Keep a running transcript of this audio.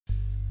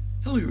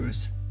Hello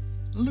viewers,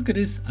 look at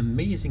this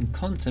amazing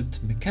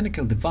concept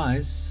mechanical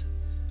device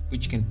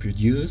which can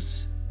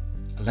produce,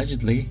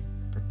 allegedly,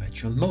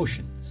 perpetual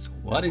motion. So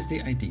what is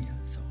the idea?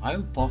 So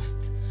I'll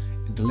post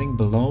in the link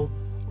below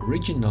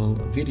original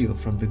video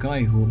from the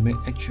guy who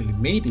actually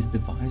made this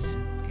device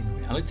in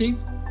reality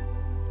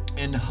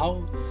and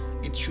how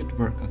it should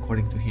work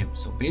according to him.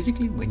 So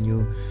basically when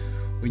you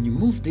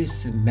move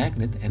this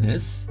magnet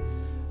NS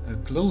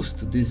close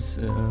to this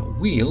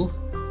wheel,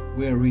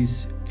 where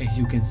is, as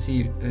you can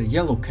see, a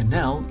yellow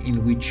canal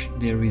in which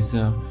there is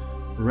a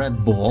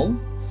red ball.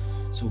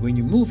 So when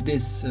you move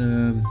this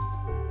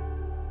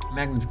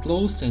magnet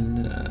close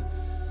and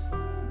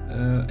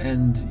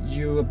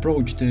you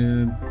approach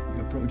the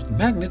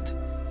magnet,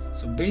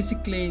 so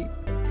basically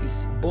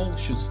this ball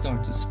should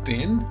start to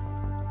spin,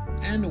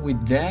 and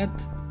with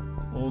that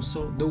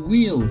also the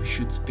wheel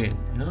should spin,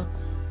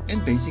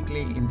 and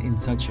basically in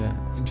such an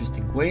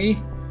interesting way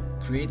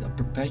create a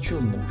perpetual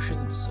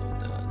motion. So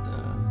the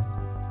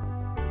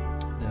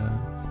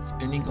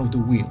spinning of the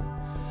wheel.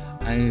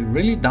 I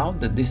really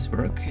doubt that this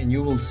works, and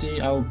you will see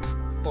I'll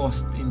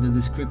post in the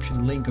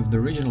description link of the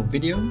original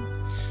video,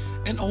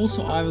 and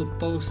also I will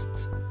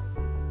post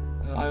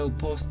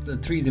the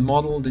 3D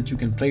model that you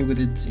can play with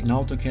it in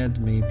AutoCAD,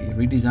 maybe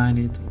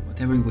redesign it or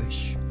whatever you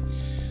wish.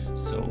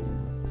 So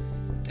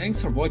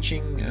thanks for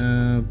watching.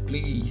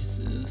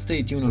 Please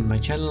stay tuned on my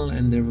channel,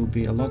 and there will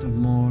be a lot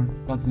more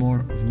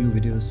of new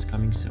videos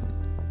coming soon.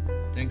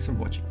 Thanks for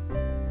watching.